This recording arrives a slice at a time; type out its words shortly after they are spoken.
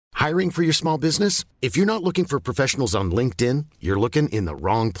Hiring for your small business? If you're not looking for professionals on LinkedIn, you're looking in the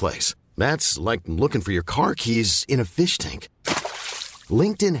wrong place. That's like looking for your car keys in a fish tank.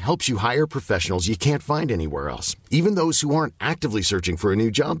 LinkedIn helps you hire professionals you can't find anywhere else, even those who aren't actively searching for a new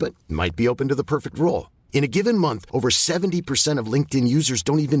job but might be open to the perfect role. In a given month, over 70% of LinkedIn users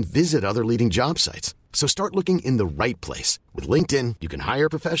don't even visit other leading job sites. So start looking in the right place. With LinkedIn, you can hire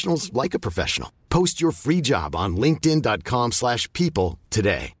professionals like a professional. Post your free job on linkedin.com/people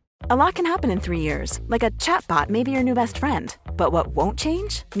today. A lot can happen in 3 years, like a chatbot may be your new best friend. But what won't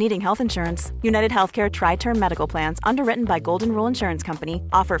change? Needing health insurance. United Healthcare Tri-Term Medical Plans, underwritten by Golden Rule Insurance Company,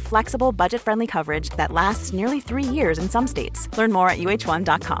 offer flexible, budget-friendly coverage that lasts nearly 3 years in some states. Learn more at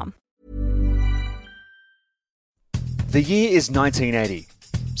uh1.com. The year is 1980.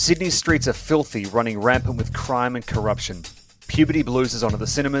 Sydney's streets are filthy, running rampant with crime and corruption. Puberty Blues is on at the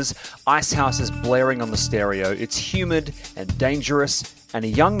cinemas, Icehouse is blaring on the stereo, it's humid and dangerous, and a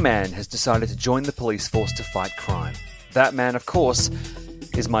young man has decided to join the police force to fight crime. That man, of course,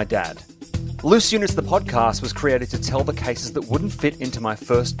 is my dad. Loose Units, the podcast, was created to tell the cases that wouldn't fit into my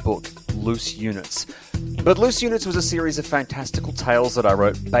first book, Loose Units. But Loose Units was a series of fantastical tales that I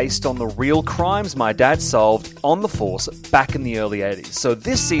wrote based on the real crimes my dad solved on the force back in the early 80s. So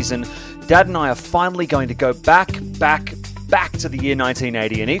this season, Dad and I are finally going to go back to the year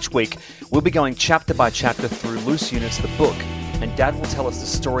 1980, and each week we'll be going chapter by chapter through Loose Units, the book, and Dad will tell us the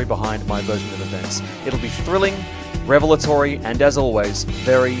story behind my version of events. It'll be thrilling, revelatory, and as always,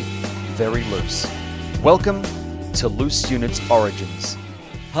 very, very loose. Welcome to Loose Units Origins.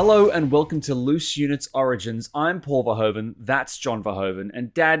 Hello and welcome to Loose Units Origins. I'm Paul Verhoeven, that's John Verhoeven,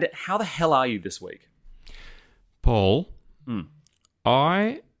 and Dad, how the hell are you this week? Paul, Can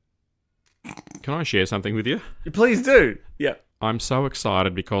I share something with you? Please do. Yeah. I'm so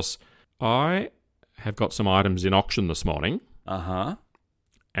excited because I have got some items in auction this morning. Uh-huh.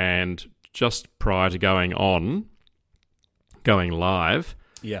 And just prior to going live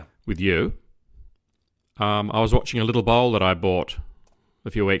with you, I was watching a little bowl that I bought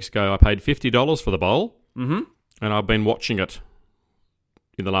a few weeks ago. I paid $50 for the bowl. Mm-hmm. And I've been watching it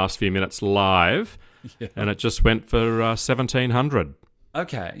in the last few minutes live. Yeah. And it just went for $1,700.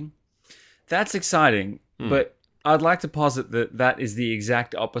 Okay. That's exciting, but I'd like to posit that that is the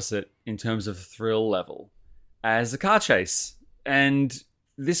exact opposite in terms of thrill level as a car chase. And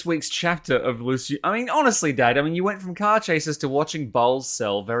this week's chapter of Loose... I mean, honestly, Dad, you went from car chases to watching bowls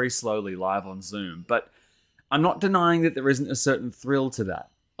sell very slowly live on Zoom, but I'm not denying that there isn't a certain thrill to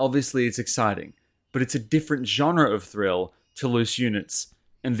that. Obviously, it's exciting, but it's a different genre of thrill to Loose Units.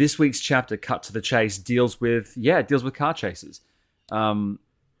 And this week's chapter, Cut to the Chase, deals with car chases.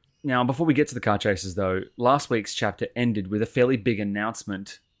 Now, before we get to the car chases, though, last week's chapter ended with a fairly big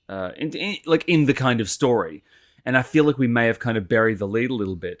announcement, in the kind of story. And I feel like we may have kind of buried the lead a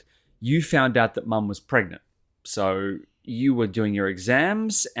little bit. You found out that Mum was pregnant. So you were doing your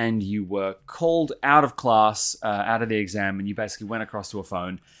exams and you were called out of class, out of the exam, and you basically went across to a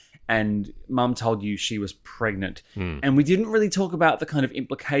phone and Mum told you she was pregnant. And we didn't really talk about the kind of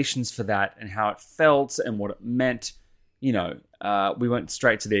implications for that and how it felt and what it meant. We went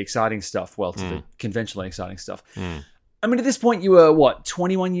straight to the exciting stuff, to the conventionally exciting stuff. I mean, at this point, you were,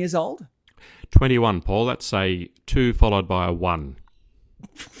 21 years old? 21, Paul. That's a 2 followed by a 1.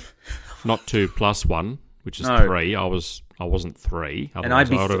 Not 2 plus 1, which is 3. I wasn't 3.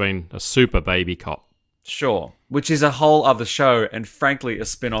 Otherwise, I would have been a super baby cop. Sure. Which is a whole other show, and frankly, a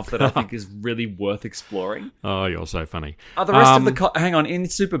spin-off that I think is really worth exploring. Oh, you're so funny. Are the rest of the... hang on, in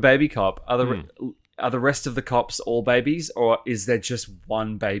Super Baby Cop, are the rest of the cops all babies, or is there just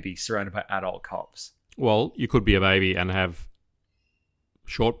one baby surrounded by adult cops? Well, you could be a baby and have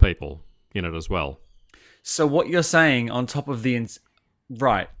short people in it as well. So what you're saying on top of the...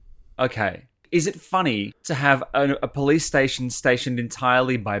 Right. Okay. Is it funny to have a police station stationed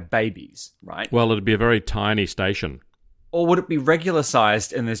entirely by babies, right? Well, it'd be a very tiny station. Or would it be regular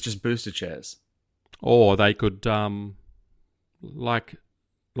sized and there's just booster chairs? Or they could, like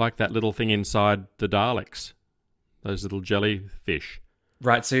that little thing inside the Daleks, those little jellyfish.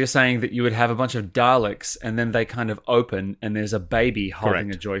 Right, so you're saying that you would have a bunch of Daleks and then they kind of open and there's a baby holding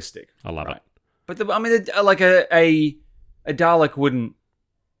Correct. A joystick. I love it. But a Dalek wouldn't...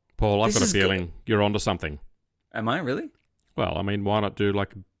 Paul, I've got a feeling you're onto something. Am I, really? Well, I mean, why not do I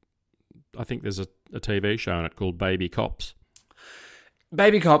think there's a TV show in it called Baby Cops.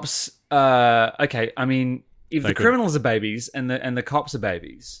 Baby Cops, okay, I mean, if the criminals are babies and the cops are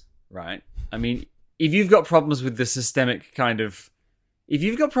babies, right? I mean, if you've got problems with the systemic kind of... If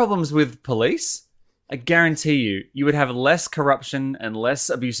you've got problems with police, I guarantee you would have less corruption and less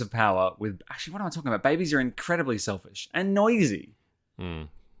abuse of power with... Actually, what am I talking about? Babies are incredibly selfish and noisy.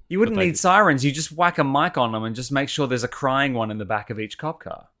 You wouldn't need sirens. You just whack a mic on them and just make sure there's a crying one in the back of each cop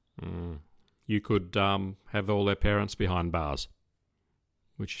car. You could have all their parents behind bars,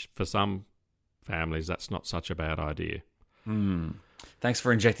 which for some families, that's not such a bad idea. Thanks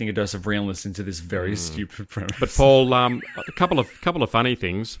for injecting a dose of realness into this very stupid premise. But Paul, a couple of funny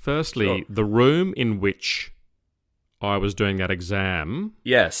things. Firstly, the room in which I was doing that exam.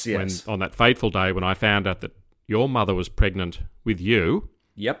 Yes. On that fateful day when I found out that your mother was pregnant with you.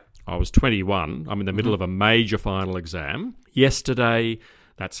 Yep. I was 21. I'm in the middle of a major final exam. Yesterday,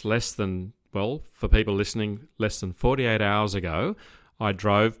 that's for people listening, less than 48 hours ago, I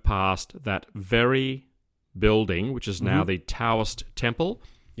drove past that very building, which is now the Taoist Temple.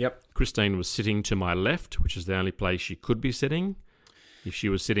 Yep. Christine was sitting to my left, which is the only place she could be sitting. If she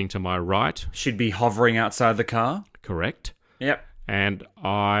was sitting to my right... she'd be hovering outside the car? Correct. Yep. And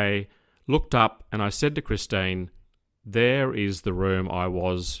I looked up and I said to Christine, there is the room I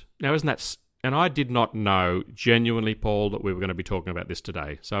was... Now, isn't that... And I did not know, genuinely, Paul, that we were going to be talking about this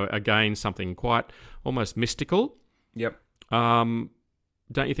today. So, again, something quite almost mystical. Yep. Don't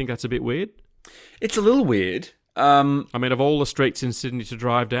you think that's a bit weird? It's a little weird. I mean, of all the streets in Sydney to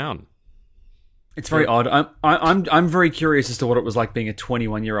drive down. It's very odd. I'm very curious as to what it was like being a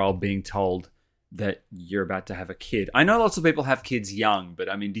 21-year-old being told that you're about to have a kid. I know lots of people have kids young,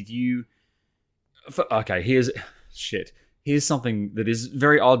 but I mean, did you... Okay, here's something that is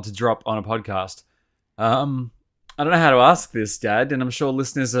very odd to drop on a podcast. I don't know how to ask this, Dad, and I'm sure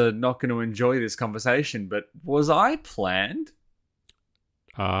listeners are not going to enjoy this conversation, but was I planned?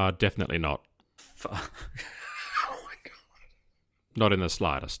 Definitely not. Oh my God. Not in the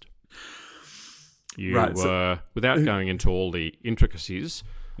slightest. You right, were, without going into all the intricacies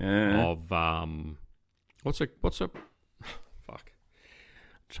of what's a fuck.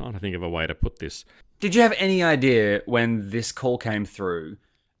 I'm trying to think of a way to put this. Did you have any idea when this call came through?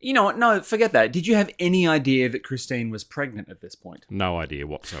 You know what? No, forget that. Did you have any idea that Christine was pregnant at this point? No idea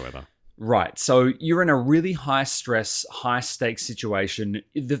whatsoever. Right. So you're in a really high stress, high stakes situation.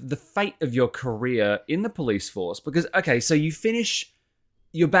 The fate of your career in the police force. Because, okay, so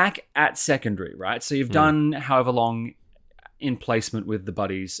you're back at secondary, right? So you've done however long in placement with the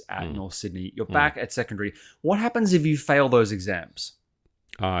buddies at North Sydney. You're back at secondary. What happens if you fail those exams?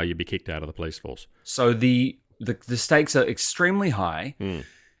 You'd be kicked out of the police force. So the stakes are extremely high,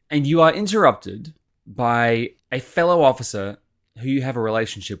 and you are interrupted by a fellow officer who you have a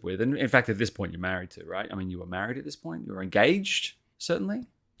relationship with. And in fact, at this point, you're married to, right? I mean, you were married at this point. You were engaged, certainly.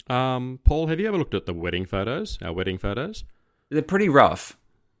 Paul, have you ever looked at the wedding photos, our wedding photos? They're pretty rough.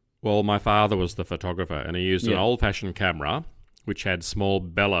 Well, my father was the photographer, and he used an old-fashioned camera which had small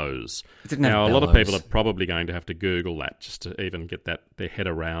bellows. Now, a lot of people are probably going to have to Google that just to even get their head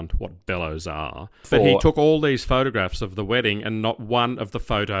around what bellows are. But he took all these photographs of the wedding, and not one of the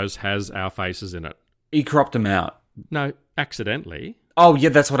photos has our faces in it. He cropped them out. No, accidentally. Oh, yeah,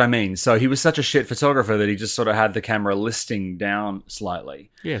 that's what I mean. So he was such a shit photographer that he just sort of had the camera listing down slightly.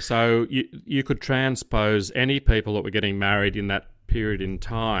 Yeah, so you could transpose any people that were getting married in that period in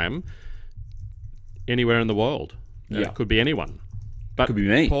time anywhere in the world. Yeah. It could be anyone. But could be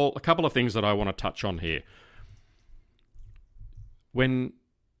me. Paul, a couple of things that I want to touch on here. When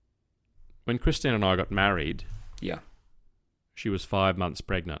Christine and I got married, she was 5 months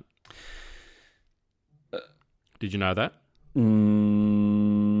pregnant. Did you know that?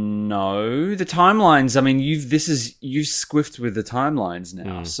 No. The timelines, I mean, you've squiffed with the timelines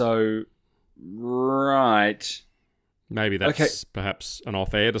now. So, right. Maybe that's perhaps an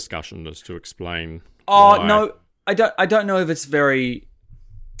off-air discussion as to explain why. No, I don't know if it's very...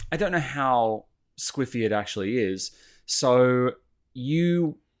 I don't know how squiffy it actually is. So,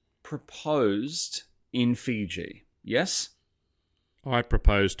 you proposed in Fiji, yes? I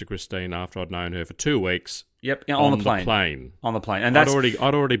proposed to Christine after I'd known her for 2 weeks. Yep, on the plane. On the plane, and I'd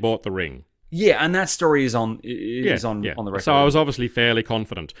already bought the ring. Yeah, and that story is on the record. So I was obviously fairly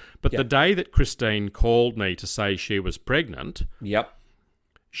confident. But the day that Christine called me to say she was pregnant,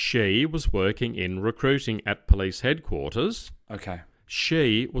 she was working in recruiting at police headquarters. Okay.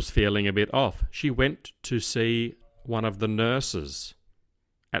 She was feeling a bit off. She went to see one of the nurses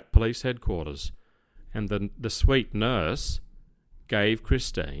at police headquarters, and the sweet nurse gave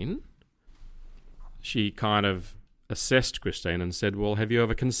Christine... She kind of assessed Christine and said, well, have you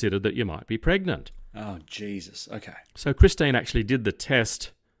ever considered that you might be pregnant? Oh, Jesus. Okay. So Christine actually did the test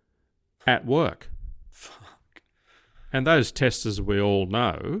at work. Fuck. And those tests, as we all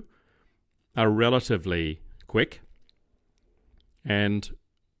know, are relatively quick. And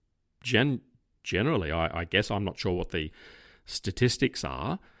generally, I guess, I'm not sure what the statistics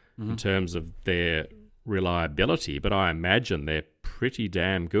are in terms of their reliability, but I imagine they're pretty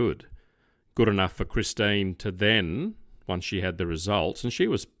damn good. Good enough for Christine to then, once she had the results, and she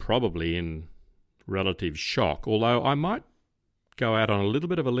was probably in relative shock, although I might go out on a little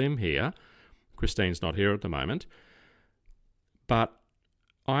bit of a limb here. Christine's not here at the moment. But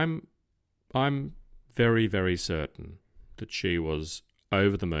I'm very, very certain that she was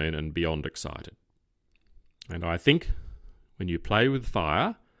over the moon and beyond excited. And I think when you play with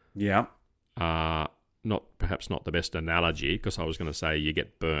fire, perhaps not the best analogy, because I was going to say you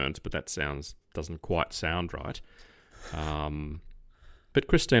get burnt, but that doesn't quite sound right. But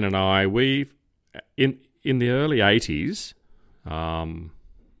Christine and I, in the early 80s,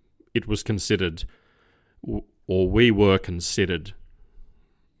 it was considered, or we were considered,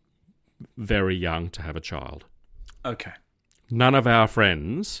 very young to have a child. Okay. None of our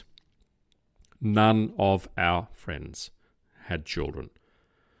friends had children.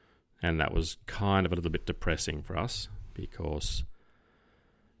 And that was kind of a little bit depressing for us because,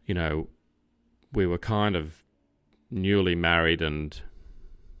 we were kind of newly married and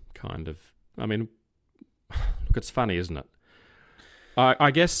look, it's funny, isn't it?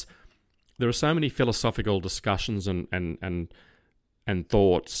 I guess there are so many philosophical discussions and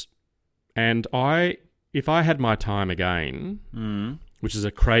thoughts, and if I had my time again, which is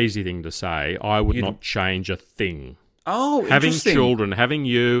a crazy thing to say, I would not change a thing. Oh, having interesting. Children, having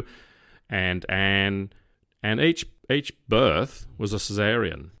you and Anne, and each birth was a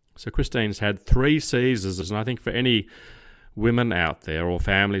cesarean. So Christine's had 3 Caesars, and I think for any women out there or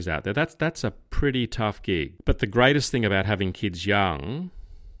families out there, that's a pretty tough gig. But the greatest thing about having kids young,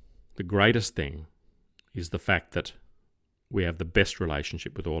 the greatest thing, is the fact that we have the best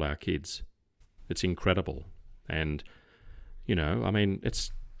relationship with all our kids. It's incredible. And,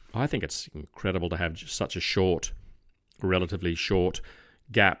 I think it's incredible to have such a relatively short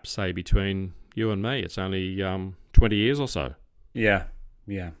gap, say, between you and me. It's only 20 years or so. Yeah.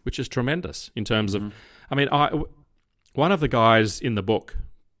 Which is tremendous in terms of... one of the guys in the book,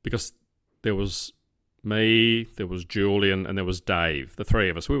 because there was me, there was Julian, and there was Dave, the 3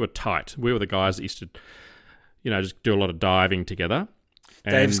 of us, we were tight. We were the guys that used to, just do a lot of diving together.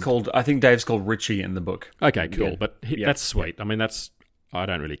 I think Dave's called Richie in the book. Okay, cool. Yeah. But that's sweet. Yeah. I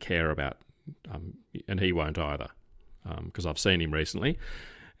don't really care about, and he won't either, because I've seen him recently.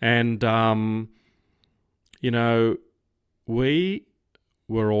 And, we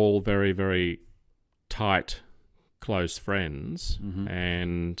were all very, very tight, close friends.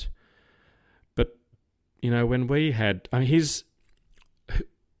 Mm-hmm. But when we had, on his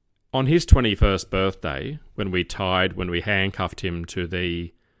 21st birthday, when we handcuffed him to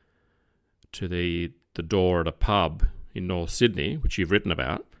the door at a pub in North Sydney, which you've written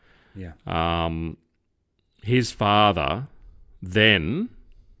about. Yeah. His father then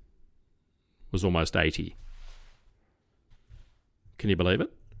was almost 80. Can you believe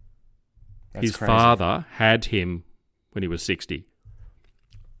it? His crazy. Father had him when he was 60.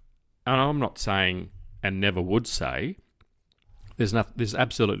 And I'm not saying, and never would say, there's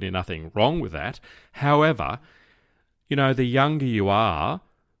absolutely nothing wrong with that. However, the younger you are,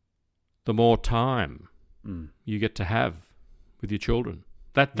 the more time you get to have with your children.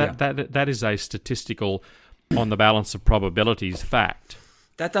 That is a statistical, on the balance of probabilities, fact.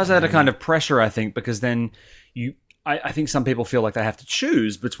 That does add a kind of pressure, I think, because then I think some people feel like they have to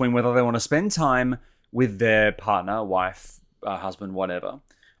choose between whether they want to spend time with their partner, wife, husband, whatever,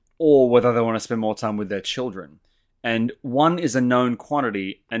 or whether they want to spend more time with their children. And one is a known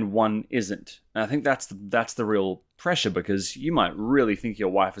quantity and one isn't. And I think that's the real pressure, because you might really think your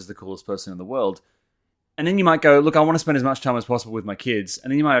wife is the coolest person in the world. And then you might go, look, I want to spend as much time as possible with my kids.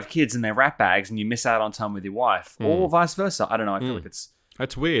 And then you might have kids in their rat bags and you miss out on time with your wife, or vice versa. I don't know. I feel like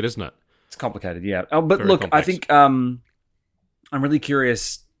That's weird, isn't it? It's complicated, yeah. Oh, but very look, complex. I think I'm really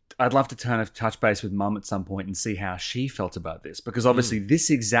curious. I'd love to touch base with Mum at some point and see how she felt about this, because obviously this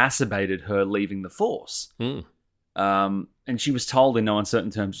exacerbated her leaving the force. And she was told in no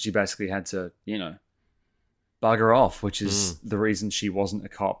uncertain terms that she basically had to, bugger off, which is the reason she wasn't a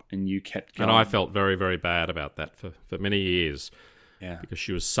cop and you kept going. And I felt very, very bad about that for many years. Yeah. Because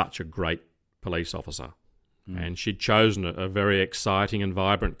she was such a great police officer. And she'd chosen a very exciting and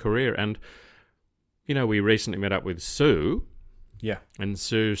vibrant career. And, we recently met up with Sue. Yeah. And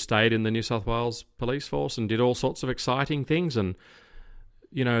Sue stayed in the New South Wales Police Force and did all sorts of exciting things. And,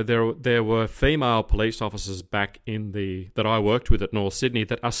 there were female police officers back that I worked with at North Sydney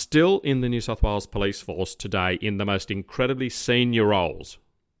that are still in the New South Wales Police Force today in the most incredibly senior roles,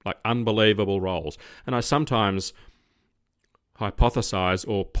 like unbelievable roles. And I sometimes hypothesize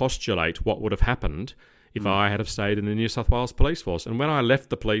or postulate what would have happened if I had have stayed in the New South Wales Police Force. And when I left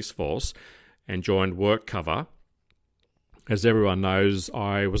the police force and joined WorkCover, As everyone knows,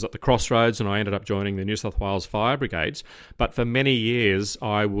 I was at the crossroads and I ended up joining the New South Wales Fire Brigades. But for many years,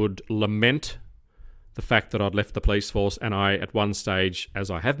 I would lament the fact that I'd left the police force, and I, at one stage, as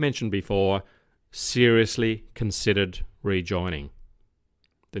I have mentioned before, seriously considered rejoining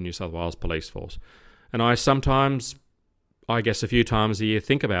the New South Wales Police Force. And I sometimes, I guess a few times a year,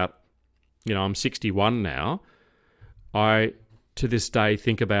 think about, I'm 61 now. I, to this day,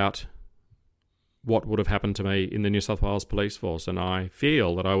 think about what would have happened to me in the New South Wales Police Force, and I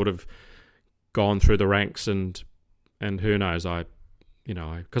feel that I would have gone through the ranks and who knows,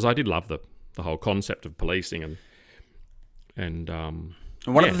 because I did love the whole concept of policing and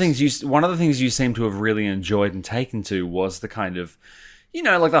one of the things you seem to have really enjoyed and taken to was the kind of,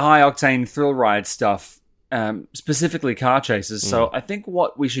 like the high octane thrill ride stuff, specifically car chases. So I think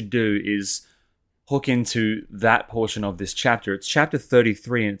what we should do is hook into that portion of this chapter. It's chapter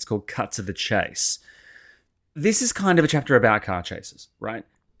 33 and it's called Cut to the Chase. This is kind of a chapter about car chases, right?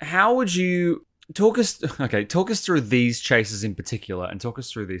 How would you talk us through these chases in particular and talk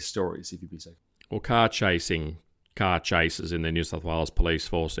us through these stories, if you'd be so. Well, car chases in the New South Wales Police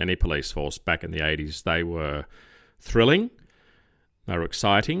Force, any police force back in the 80s, they were thrilling, they were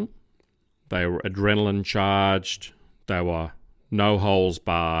exciting, they were adrenaline charged, they were no holes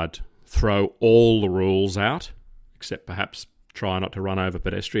barred, throw all the rules out, except perhaps try not to run over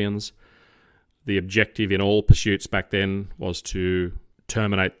pedestrians. The objective in all pursuits back then was to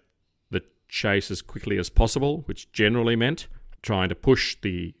terminate the chase as quickly as possible, which generally meant trying to push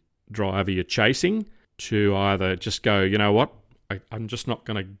the driver you're chasing to either just go, you know what, I'm just not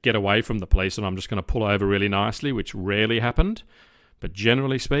going to get away from the police and I'm just going to pull over really nicely, which rarely happened. But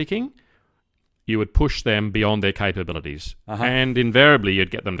generally speaking, you would push them beyond their capabilities. And invariably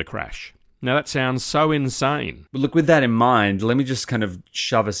you'd get them to crash. Now that sounds so insane. But look, with that in mind, let me just kind of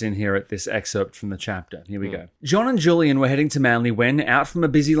shove us in here at this excerpt from the chapter. Here we go. John and Julian were heading to Manly when, out from a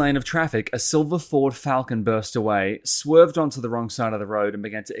busy lane of traffic, a silver Ford Falcon burst away, swerved onto the wrong side of the road and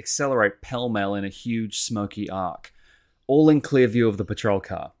began to accelerate pell-mell in a huge smoky arc, all in clear view of the patrol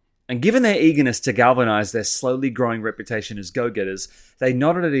car. And given their eagerness to galvanize their slowly growing reputation as go-getters, they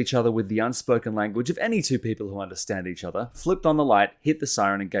nodded at each other with the unspoken language of any two people who understand each other, flipped on the light, hit the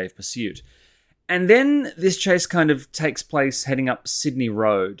siren, and gave pursuit. And then this chase kind of takes place heading up Sydney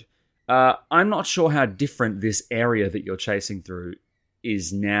Road. I'm not sure how different this area that you're chasing through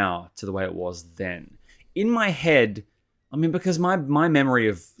is now to the way it was then. In my head, I mean, because my memory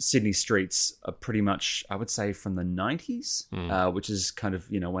of Sydney streets are pretty much, I would say, from the 90s, which is kind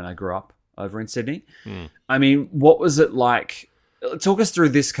of, when I grew up over in Sydney. I mean, what was it like? Talk us through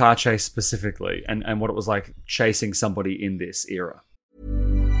this car chase specifically and what it was like chasing somebody in this era.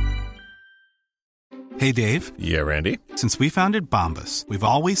 Hey, Dave. Yeah, Randy. Since we founded Bombas, we've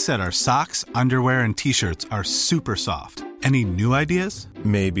always said our socks, underwear, and T-shirts are super soft. Any new ideas?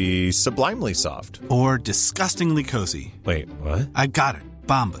 Maybe sublimely soft. Or disgustingly cozy. Wait, what? I got it.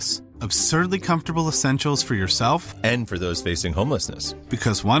 Bombas. Absurdly comfortable essentials for yourself and for those facing homelessness.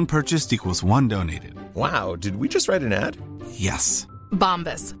 Because one purchased equals one donated. Wow, did we just write an ad? Yes.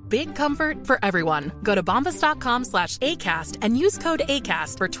 Bombas. Big comfort for everyone. Go to bombas.com/ACAST and use code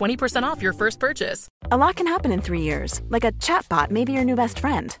ACAST for 20% off your first purchase. A lot can happen in 3 years. Like a chatbot may be your new best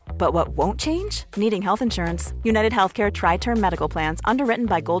friend. But what won't change? Needing health insurance. United Healthcare Tri-Term Medical Plans, underwritten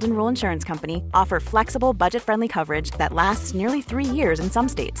by Golden Rule Insurance Company, offer flexible, budget-friendly coverage that lasts nearly 3 years in some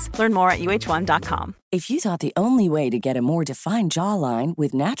states. Learn more at UH1.com. If you thought the only way to get a more defined jawline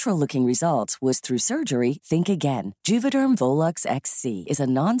with natural-looking results was through surgery, think again. Juvederm Volux XC is a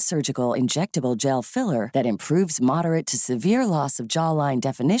non-surgical injectable gel filler that improves moderate to severe loss of jawline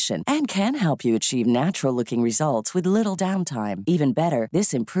definition and can help you achieve natural-looking results with little downtime. Even better,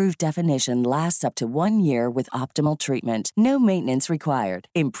 this improved definition lasts up to 1 year with optimal treatment. No maintenance required.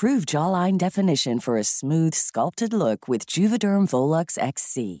 Improve jawline definition for a smooth, sculpted look with Juvederm Volux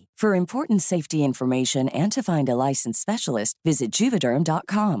XC. For important safety information and to find a licensed specialist, visit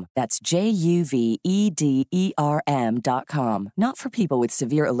Juvederm.com. That's JUVEDERM.com. Not for people with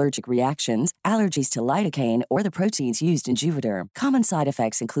severe allergic reactions, allergies to lidocaine, or the proteins used in Juvederm. Common side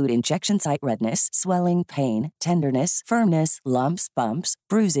effects include injection site redness, swelling, pain, tenderness, firmness, lumps, bumps,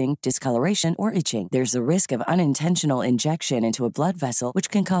 bruising, discoloration, or itching. There's a risk of unintentional injection into a blood vessel, which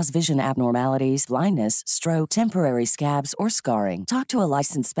can cause vision abnormalities, blindness, stroke, temporary scabs, or scarring. Talk to a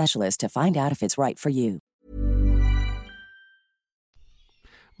licensed specialist to find out if it's right for you.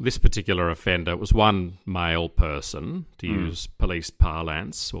 This particular offender was one male person, to use police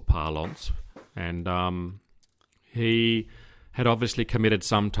parlance, and he had obviously committed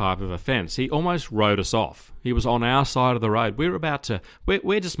some type of offence. He almost wrote us off. He was on our side of the road.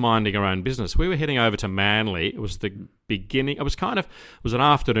 We're just minding our own business. We were heading over to Manly. It was the beginning. It was an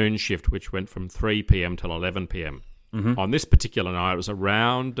afternoon shift, which went from 3 p.m. till 11 p.m. Mm-hmm. On this particular night, it was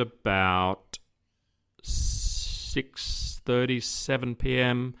around about 6:30, 7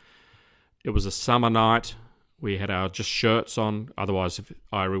 p.m. It was a summer night. We had our just shirts on. Otherwise, if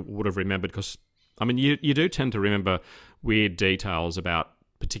I would have remembered, because, I mean, you do tend to remember weird details about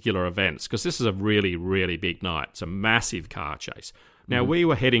particular events, because this is a really, really big night. It's a massive car chase. Now, we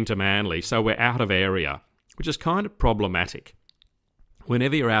were heading to Manly, so we're out of area, which is kind of problematic.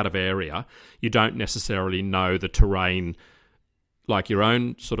 Whenever you're out of area, you don't necessarily know the terrain like your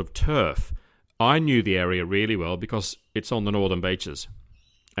own sort of turf. I knew the area really well because it's on the northern beaches,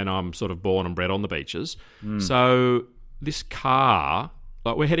 and I'm sort of born and bred on the beaches. So this car,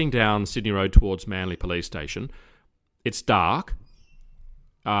 like, we're heading down Sydney Road towards Manly Police Station. It's dark,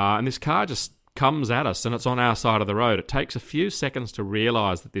 and this car just comes at us, and it's on our side of the road. It takes a few seconds to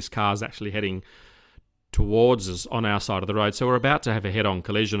realise that this car's actually heading towards us on our side of the road. So we're about to have a head-on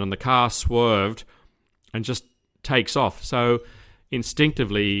collision, and the car swerved and just takes off. So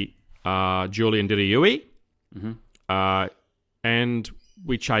instinctively, Julian did a U-E, and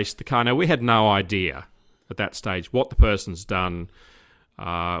we chased the car. Now, we had no idea at that stage what the person's done.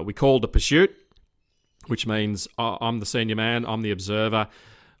 We called the pursuit, which means I'm the senior man, I'm the observer.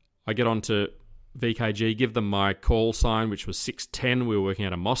 I get on to VKG, give them my call sign, which was 610. We were working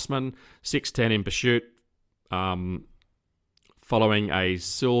out of Mossman. 610 in pursuit, following a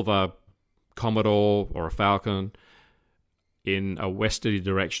silver Commodore or a Falcon in a westerly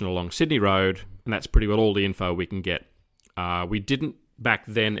direction along Sydney Road, and that's pretty well all the info we can get. We didn't back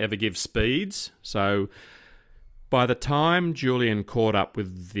then ever give speeds, so by the time Julian caught up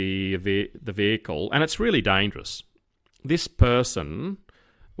with the vehicle, and it's really dangerous, this person,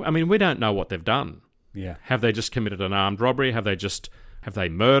 I mean, we don't know what they've done. Yeah. Have they just committed an armed robbery? Have they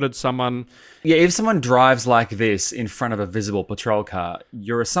murdered someone? Yeah, if someone drives like this in front of a visible patrol car,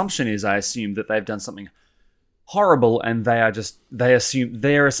 your assumption is, I assume, that they've done something horrible, and their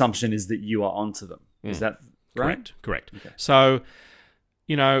assumption is that you are onto them. Is that right? Correct. Okay. So,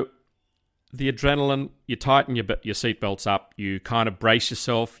 you know, the adrenaline, you tighten your seatbelts up, you kind of brace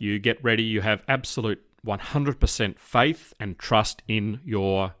yourself, you get ready, you have absolute 100% faith and trust in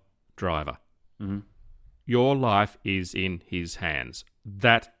your driver. Mm-hmm. Your life is in his hands.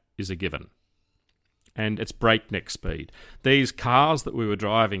 That is a given. And it's breakneck speed. These cars that we were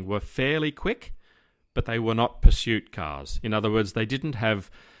driving were fairly quick, but they were not pursuit cars. In other words, they didn't have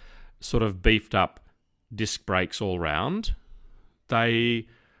sort of beefed up disc brakes all round. They're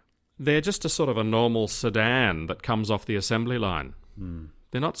just a sort of a normal sedan that comes off the assembly line.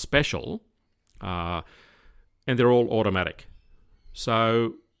 They're not special, and they're all automatic.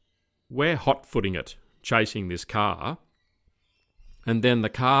 So we're hot-footing it, chasing this car, and then the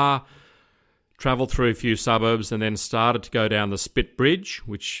car travelled through a few suburbs and then started to go down the Spit Bridge,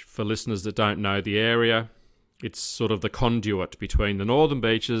 which, for listeners that don't know the area, it's sort of the conduit between the northern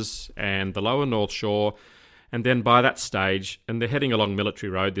beaches and the lower North Shore. And then by that stage, and they're heading along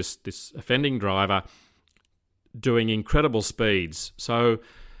Military Road, this offending driver doing incredible speeds. So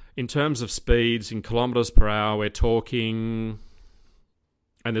in terms of speeds, in kilometres per hour, we're talking...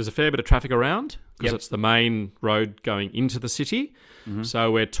 And there's a fair bit of traffic around, because it's the main road going into the city. Mm-hmm. So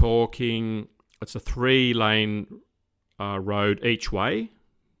we're talking... It's a 3-lane road each way,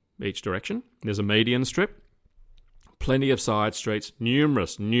 each direction. There's a median strip, plenty of side streets,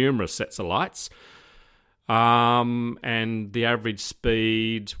 numerous sets of lights. And the average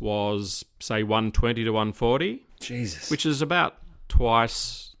speed was, say, 120 to 140. Jesus. Which is about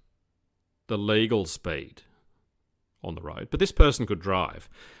twice the legal speed on the road. But this person could drive.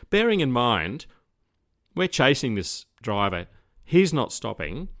 Bearing in mind, we're chasing this driver. He's not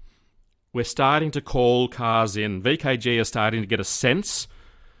stopping. We're starting to call cars in. VKG are starting to get a sense,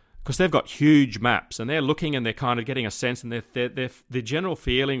 because they've got huge maps, and they're looking and they're kind of getting a sense, and the general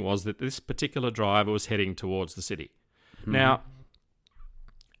feeling was that this particular driver was heading towards the city. Mm-hmm. Now,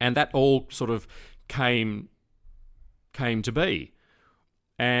 and that all sort of came to be.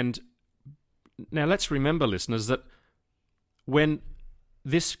 And now let's remember, listeners, that when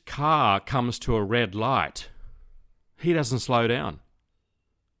this car comes to a red light, he doesn't slow down.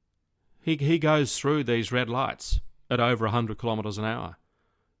 He goes through these red lights at over 100 kilometres an hour.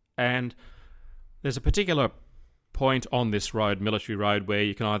 And there's a particular point on this road, Military Road, where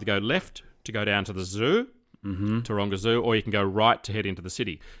you can either go left to go down to the zoo, Taronga Zoo, or you can go right to head into the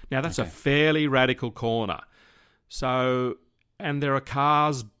city. Now, that's a fairly radical corner. So, and there are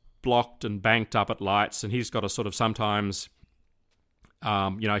cars blocked and banked up at lights, and he's got to sort of sometimes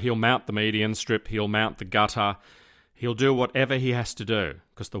He'll mount the median strip, he'll mount the gutter, he'll do whatever he has to do,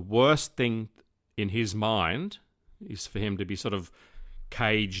 because the worst thing in his mind is for him to be sort of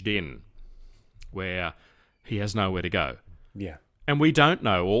caged in, where he has nowhere to go. Yeah. And we don't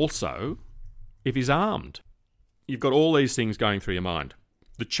know also if he's armed. You've got all these things going through your mind.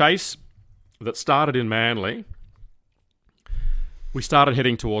 The chase that started in Manly, we started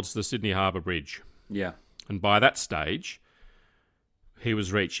heading towards the Sydney Harbour Bridge. Yeah. And by that stage, he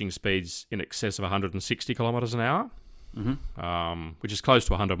was reaching speeds in excess of 160 kilometres an hour, which is close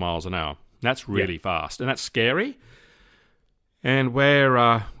to 100 miles an hour. And that's really fast, and that's scary. And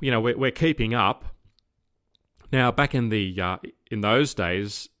we're keeping up. Now, back in those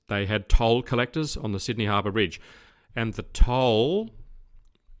days, they had toll collectors on the Sydney Harbour Bridge, and the toll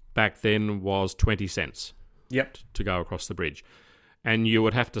back then was 20 cents. Yep. To go across the bridge, and you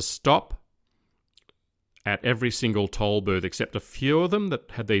would have to stop at every single toll booth, except a few of them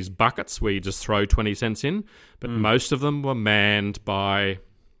that had these buckets where you just throw 20 cents in, but most of them were manned by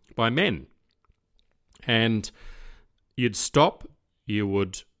men. And you'd stop, you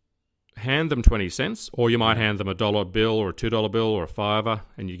would hand them 20 cents, or you might hand them a $1 bill or a $2 bill or a $5,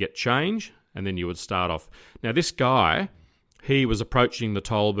 and you get change, and then you would start off. Now, this guy, he was approaching the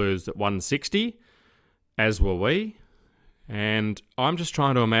toll booths at 160, as were we, and I'm just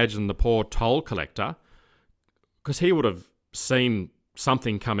trying to imagine the poor toll collector, because he would have seen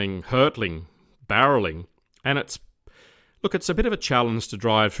something coming, hurtling, barreling, and it's a bit of a challenge to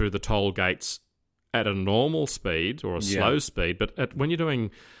drive through the toll gates at a normal speed or a slow speed, but when you're doing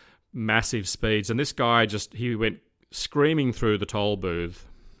massive speeds, and this guy he went screaming through the toll booth.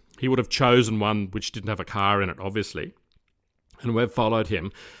 He would have chosen one which didn't have a car in it, obviously, and we've followed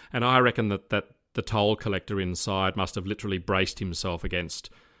him, and I reckon that the toll collector inside must have literally braced himself against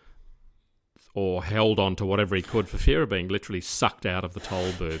or held on to whatever he could for fear of being literally sucked out of the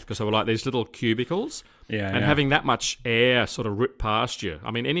toll booth, because they were like these little cubicles, and having that much air sort of rip past you.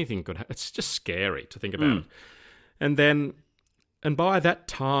 I mean, anything could it's just scary to think about. And by that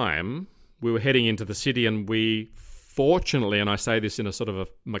time, we were heading into the city, and we fortunately, and I say this in a sort of a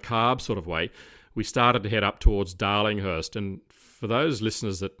macabre sort of way, we started to head up towards Darlinghurst. And for those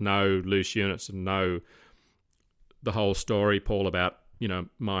listeners that know Loose Units and know the whole story, Paul, about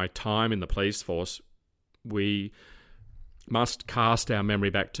my time in the police force, we must cast our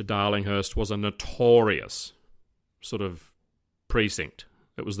memory back to Darlinghurst. Was a notorious sort of precinct.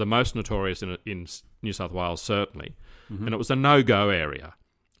 It was the most notorious in New South Wales, certainly. Mm-hmm. And it was a no-go area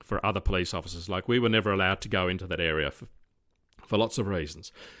for other police officers. Like, we were never allowed to go into that area for lots of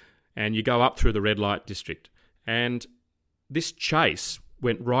reasons. And you go up through the red light district, and this chase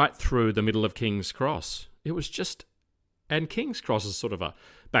went right through the middle of King's Cross. It was just... And King's Cross is sort of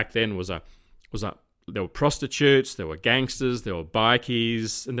back then there were prostitutes, there were gangsters, there were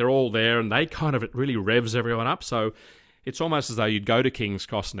bikies, and they're all there, and it really revs everyone up. So it's almost as though you'd go to King's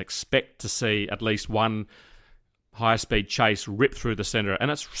Cross and expect to see at least one high-speed chase rip through the centre,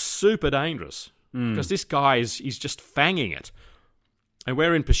 and it's super dangerous because this guy he's just fanging it. And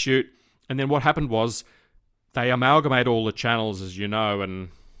we're in pursuit, and then what happened was they amalgamate all the channels, as you know, and...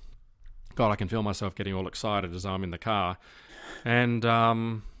 God, I can feel myself getting all excited as I'm in the car. And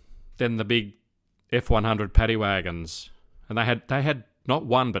then the big F100 paddy wagons. And they had not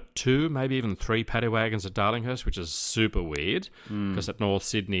one, but two, maybe even three paddy wagons at Darlinghurst, which is super weird. Because at North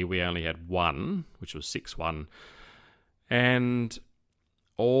Sydney, we only had one, which was 6-1. And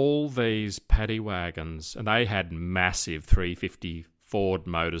all these paddy wagons, and they had massive 350 Ford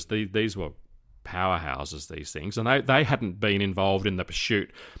motors. These were powerhouses, these things. And they hadn't been involved in the pursuit.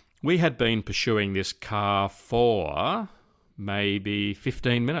 We had been pursuing this car for maybe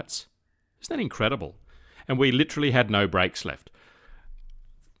 15 minutes. Isn't that incredible? And we literally had no brakes left.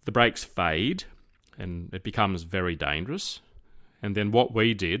 The brakes fade, and it becomes very dangerous. And then what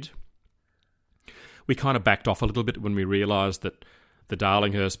we did, we kind of backed off a little bit when we realised that the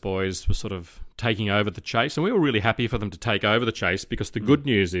Darlinghurst boys were sort of taking over the chase. And we were really happy for them to take over the chase, because the good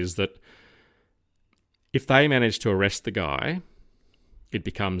news is that if they manage to arrest the guy... it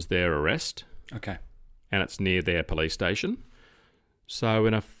becomes their arrest. Okay. And it's near their police station. So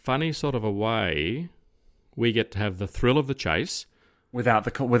in a funny sort of a way, we get to have the thrill of the chase. Without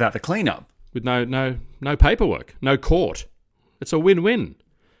the cleanup. With no paperwork, no court. It's a win-win.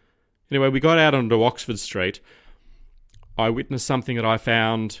 Anyway, we got out onto Oxford Street. I witnessed something that I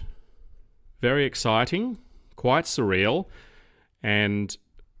found very exciting, quite surreal, and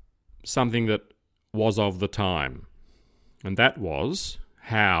something that was of the time. And that was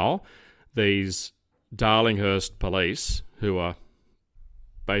how these Darlinghurst police, who are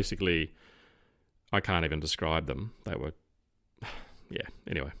basically, I can't even describe them. Yeah,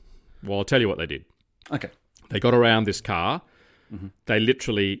 anyway. Well, I'll tell you what they did. Okay. They got around this car. Mm-hmm. They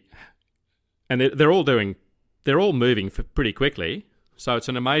literally... And they're all moving pretty quickly. So it's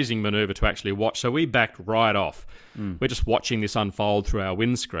an amazing manoeuvre to actually watch. So we backed right off. We're just watching this unfold through our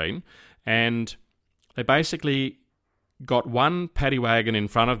windscreen. And they basically got one paddy wagon in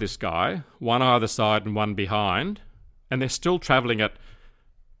front of this guy, one either side and one behind. And they're still travelling at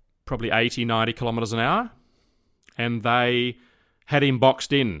probably 80, 90 kilometres an hour. And they had him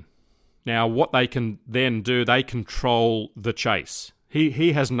boxed in. Now, what they can then do, they control the chase.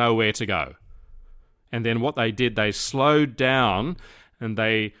 He has nowhere to go. And then what they did, they slowed down and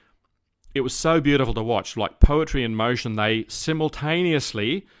it was so beautiful to watch, like poetry in motion. They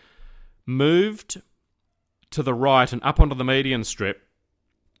simultaneously moved to the right and up onto the median strip,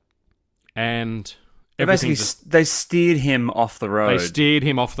 and they steered him off the road. They steered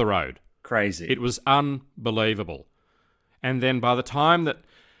him off the road. Crazy. It was unbelievable. And then by the time that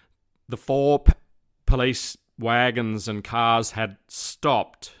the 4 police wagons and cars had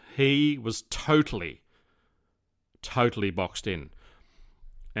stopped, he was totally boxed in.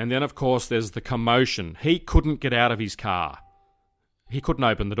 And then, of course, there's the commotion. He couldn't get out of his car. He couldn't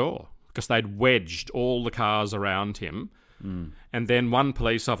open the door because they'd wedged all the cars around him. And then one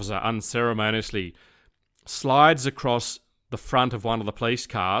police officer unceremoniously slides across the front of one of the police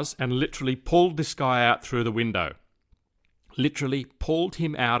cars and literally pulled this guy out through the window. Literally pulled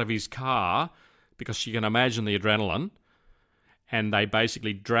him out of his car, because you can imagine the adrenaline. And they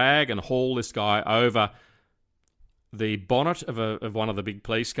basically drag and haul this guy over the bonnet of one of the big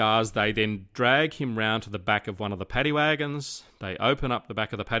police cars. They then drag him round to the back of one of the paddy wagons. They open up the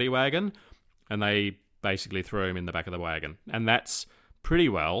back of the paddy wagon and they basically threw him in the back of the wagon. And that's pretty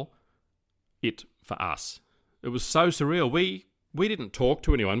well it for us. It was so surreal. We didn't talk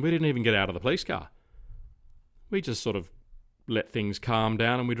to anyone. We didn't even get out of the police car. We just sort of let things calm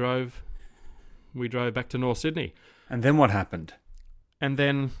down and we drove back to North Sydney. And then what happened? And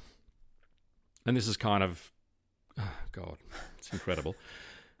this is kind of, oh God, it's incredible.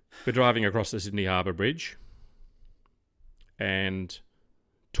 We're driving across the Sydney Harbour Bridge and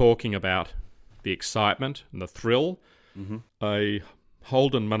talking about the excitement and the thrill. Mm-hmm. A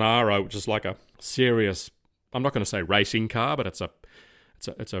Holden Monaro, which is like a serious, I'm not going to say racing car, but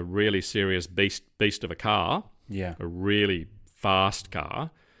it's a really serious beast of a car. Yeah. A really fast car.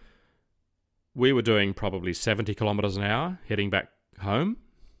 We were doing probably 70 kilometres an hour heading back home,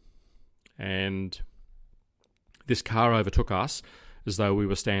 and this car overtook us as though we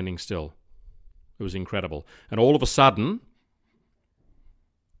were standing still. It was incredible. And all of a sudden,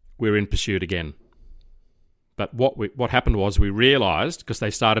 we're in pursuit again. But what happened was we realised, because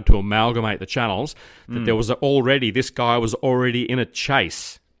they started to amalgamate the channels, that this guy was already in a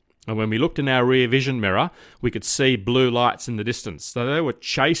chase. And when we looked in our rear vision mirror, we could see blue lights in the distance. So they were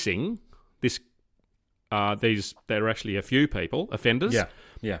chasing this. There were actually a few people, offenders,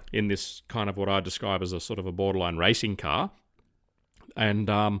 in this kind of what I describe as a sort of a borderline racing car.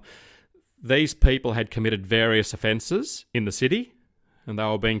 And these people had committed various offences in the city, and they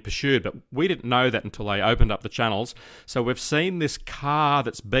were being pursued. But we didn't know that until they opened up the channels. So we've seen this car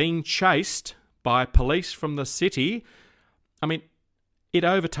that's being chased by police from the city. I mean, it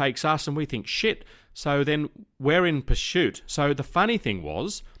overtakes us and we think, shit. So then we're in pursuit. So the funny thing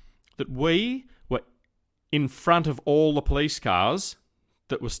was that we were in front of all the police cars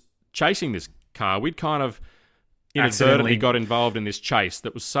that was chasing this car. We'd kind of inadvertently got involved in this chase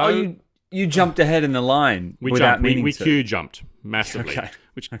that was so... Oh, you jumped ahead in the line without meaning to. We queue-jumped massively,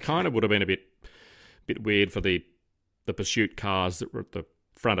 which kind of would have been a bit weird for the pursuit cars that were at the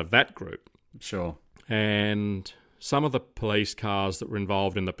front of that group. Sure. And some of the police cars that were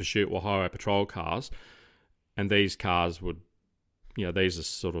involved in the pursuit were highway patrol cars, and these cars would, these are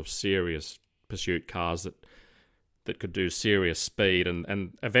sort of serious pursuit cars that could do serious speed,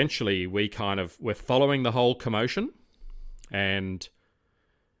 and eventually we're following the whole commotion, and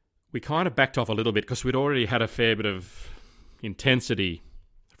we kind of backed off a little bit because we'd already had a fair bit of intensity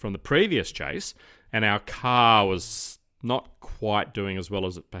from the previous chase, and our car was not quite doing as well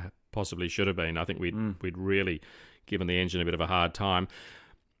as it possibly should have been. I think we'd really given the engine a bit of a hard time,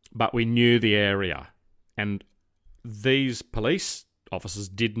 but we knew the area, and these police officers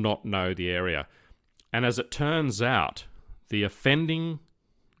did not know the area. And as it turns out, the offending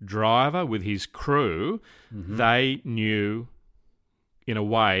driver with his crew, they knew in a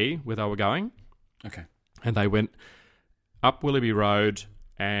way where they were going. Okay. And they went up Willoughby Road,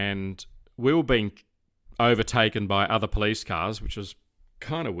 and we were being overtaken by other police cars, which was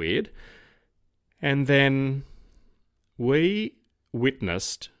kind of weird. And then we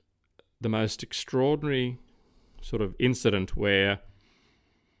witnessed the most extraordinary sort of incident where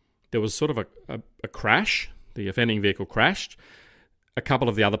there was sort of a crash. The offending vehicle crashed. A couple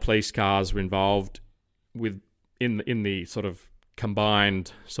of the other police cars were involved in the sort of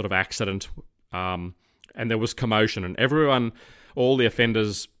combined sort of accident, and there was commotion, and all the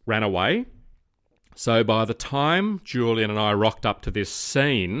offenders ran away. So by the time Julian and I rocked up to this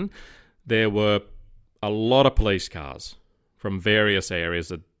scene, there were a lot of police cars from various areas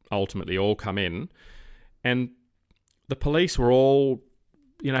that ultimately all come in, and the police were all,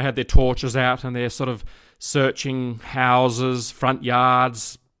 had their torches out and they're sort of searching houses, front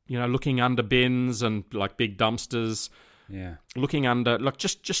yards, looking under bins and like big dumpsters. Yeah. Looking under, like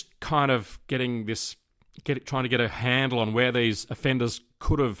just kind of trying to get a handle on where these offenders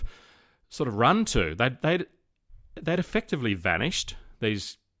could have sort of run to. They'd effectively vanished,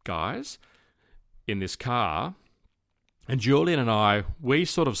 these guys, in this car. And Julian and I, we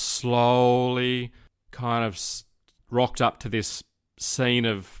sort of slowly kind of rocked up to this scene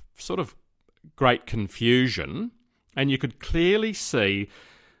of sort of great confusion. And you could clearly see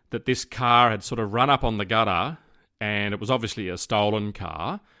that this car had sort of run up on the gutter, and it was obviously a stolen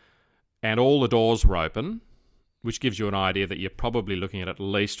car, and all the doors were open, which gives you an idea that you're probably looking at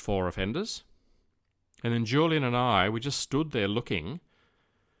least 4 offenders. And then Julian and I, we just stood there looking,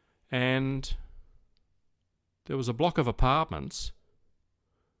 and there was a block of apartments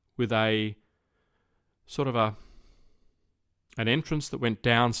with a sort of an entrance that went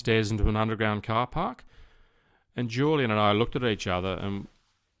downstairs into an underground car park. And Julian and I looked at each other, and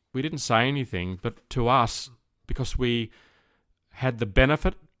we didn't say anything, but to us, because we had the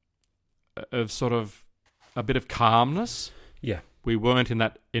benefit of sort of a bit of calmness. Yeah. We weren't in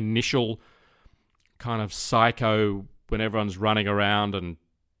that initial kind of psycho when everyone's running around and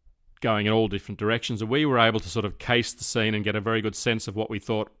going in all different directions. And we were able to sort of case the scene and get a very good sense of what we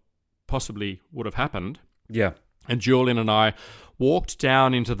thought possibly would have happened. Yeah. And Julian and I walked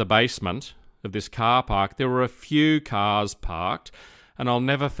down into the basement of this car park. There were a few cars parked, and I'll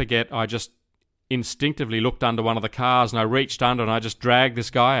never forget, I just instinctively looked under one of the cars, and I reached under and I just dragged this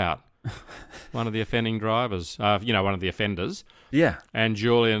guy out. One of the offending drivers, one of the offenders. Yeah. And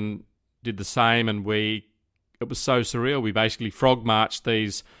Julian did the same, and it was so surreal. We basically frog marched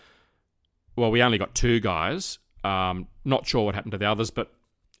these. Well, we only got 2 guys. Not sure what happened to the others, but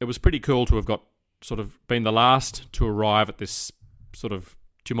it was pretty cool to have got sort of been the last to arrive at this sort of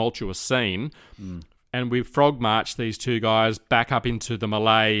tumultuous scene. And we frog marched these 2 guys back up into the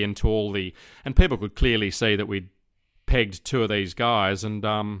melee, and people could clearly see that we'd pegged 2 of these guys, and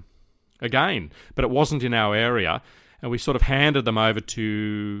again, but it wasn't in our area, and we sort of handed them over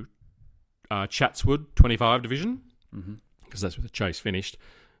to Chatswood 25 Division, because that's where the chase finished,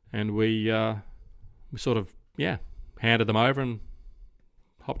 and we sort of handed them over and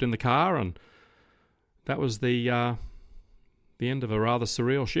hopped in the car, and that was the end of a rather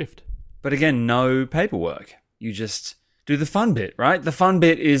surreal shift. But again, no paperwork. You just do the fun bit, right? The fun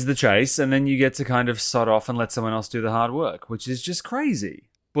bit is the chase, and then you get to kind of sod off and let someone else do the hard work, which is just crazy.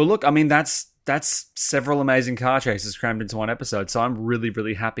 Well, look, I mean, that's several amazing car chases crammed into one episode, so I'm really,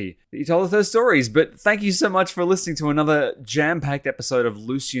 really happy that you told us those stories. But thank you so much for listening to another jam-packed episode of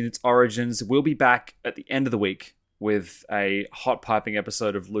Loose Units Origins. We'll be back at the end of the week with a hot piping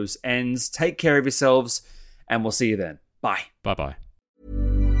episode of Loose Ends. Take care of yourselves, and we'll see you then. Bye. Bye-bye.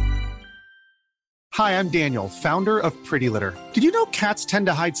 Hi, I'm Daniel, founder of Pretty Litter. Did you know cats tend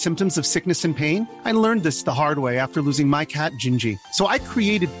to hide symptoms of sickness and pain? I learned this the hard way after losing my cat, Gingy. So I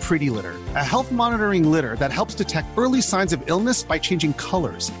created Pretty Litter, a health monitoring litter that helps detect early signs of illness by changing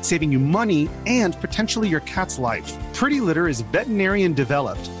colors, saving you money and potentially your cat's life. Pretty Litter is veterinarian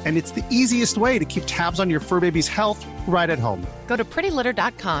developed, and it's the easiest way to keep tabs on your fur baby's health right at home. Go to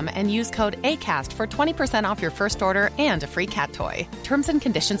prettylitter.com and use code ACAST for 20% off your first order and a free cat toy. Terms and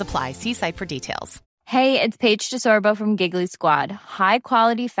conditions apply. See site for details. Hey, it's Paige DeSorbo from Giggly Squad. High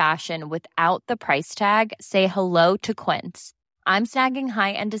quality fashion without the price tag. Say hello to Quince. I'm snagging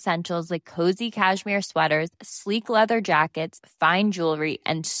high-end essentials like cozy cashmere sweaters, sleek leather jackets, fine jewelry,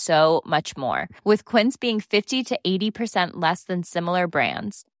 and so much more. With Quince being 50 to 80% less than similar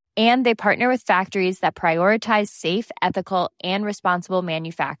brands. And they partner with factories that prioritize safe, ethical, and responsible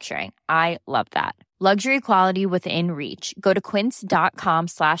manufacturing. I love that. Luxury quality within reach. Go to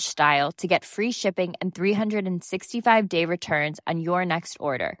quince.com/style to get free shipping and 365-day returns on your next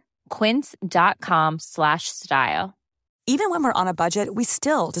order. Quince.com/style. Even when we're on a budget, we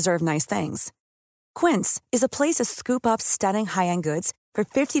still deserve nice things. Quince is a place to scoop up stunning high-end goods for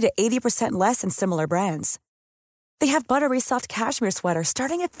 50 to 80% less than similar brands. They have buttery soft cashmere sweaters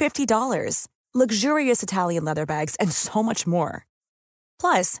starting at $50, luxurious Italian leather bags, and so much more.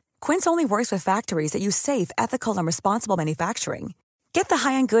 Plus, Quince only works with factories that use safe, ethical, and responsible manufacturing. Get the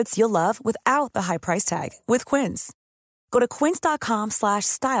high-end goods you'll love without the high price tag with Quince. Go to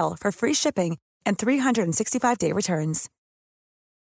quince.com/style for free shipping and 365-day returns.